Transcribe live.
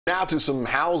Now to some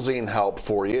housing help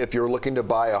for you. If you're looking to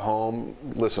buy a home,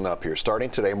 listen up here.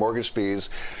 Starting today, mortgage fees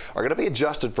are going to be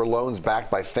adjusted for loans backed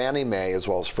by Fannie Mae as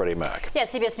well as Freddie Mac. Yeah,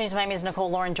 CBS News Miami's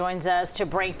Nicole Lauren joins us to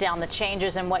break down the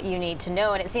changes and what you need to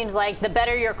know. And it seems like the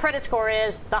better your credit score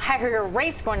is, the higher your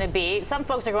rate's going to be. Some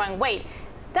folks are going, wait,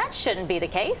 that shouldn't be the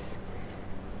case.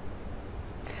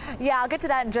 Yeah, I'll get to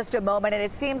that in just a moment, and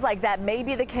it seems like that may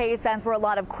be the case. That's where a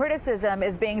lot of criticism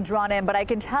is being drawn in. But I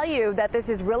can tell you that this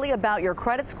is really about your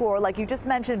credit score, like you just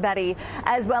mentioned, Betty,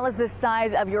 as well as the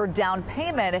size of your down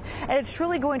payment. And it's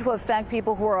truly going to affect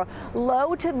people who are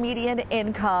low to median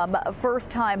income,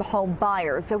 first-time home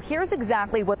buyers. So here's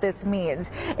exactly what this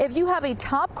means. If you have a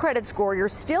top credit score, you're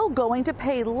still going to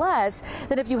pay less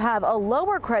than if you have a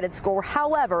lower credit score.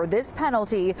 However, this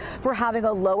penalty for having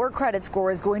a lower credit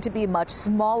score is going to be much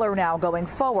smaller now going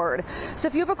forward. So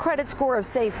if you have a credit score of,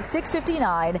 say,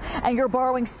 659 and you're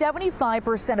borrowing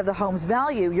 75% of the home's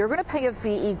value, you're going to pay a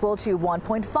fee equal to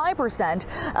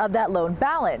 1.5% of that loan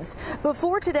balance.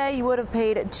 Before today, you would have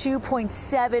paid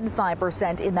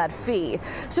 2.75% in that fee.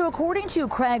 So according to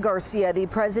Craig Garcia, the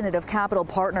president of Capital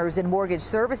Partners in Mortgage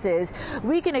Services,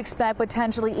 we can expect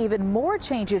potentially even more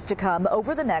changes to come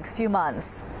over the next few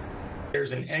months.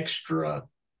 There's an extra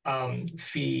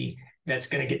fee that's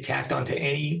going to get tacked onto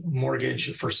any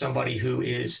mortgage for somebody who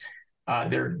is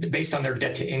they're based on their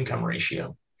debt to income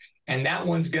ratio. And that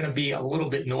one's going to be a little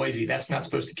bit noisy. That's not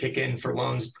supposed to kick in for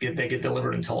loans that get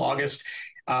delivered until August.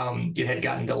 It had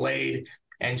gotten delayed.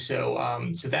 And so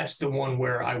so that's the one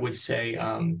where I would say,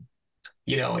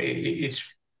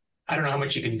 it's I don't know how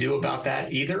much you can do about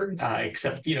that either,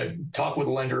 except, talk with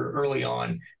a lender early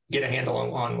on, get a handle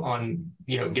on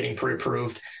getting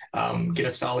pre-approved, get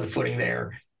a solid footing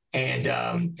there. And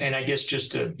I guess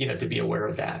just to be aware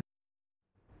of that.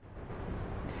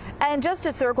 And just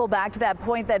to circle back to that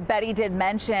point that Betty did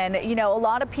mention, a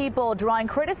lot of people drawing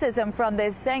criticism from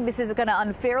this, saying this is going to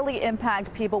unfairly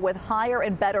impact people with higher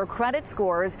and better credit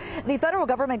scores. The federal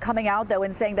government coming out, though,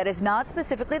 and saying that is not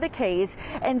specifically the case.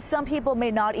 And some people may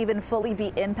not even fully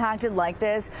be impacted like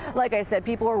this. Like I said,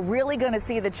 people who are really going to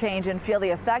see the change and feel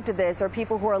the effect of this are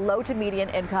people who are low to median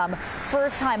income,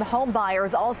 first-time home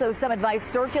buyers. Also, some advice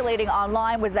circulating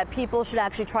online was that people should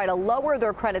actually try to lower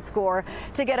their credit score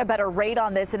to get a better rate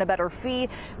on this and a better fee.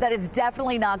 That is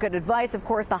definitely not good advice. Of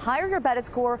course, the higher your credit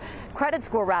score,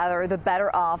 the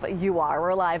better off you are.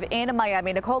 We're live in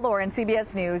Miami. Nicole Lauren,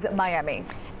 CBS News, Miami.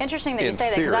 Interesting that you say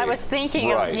that, because I was thinking,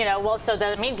 well, so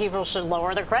does it mean people should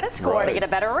lower their credit score to get a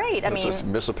better rate? Just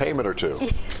miss a payment or two.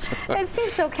 It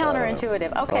seems so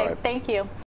counterintuitive. Okay, thank you.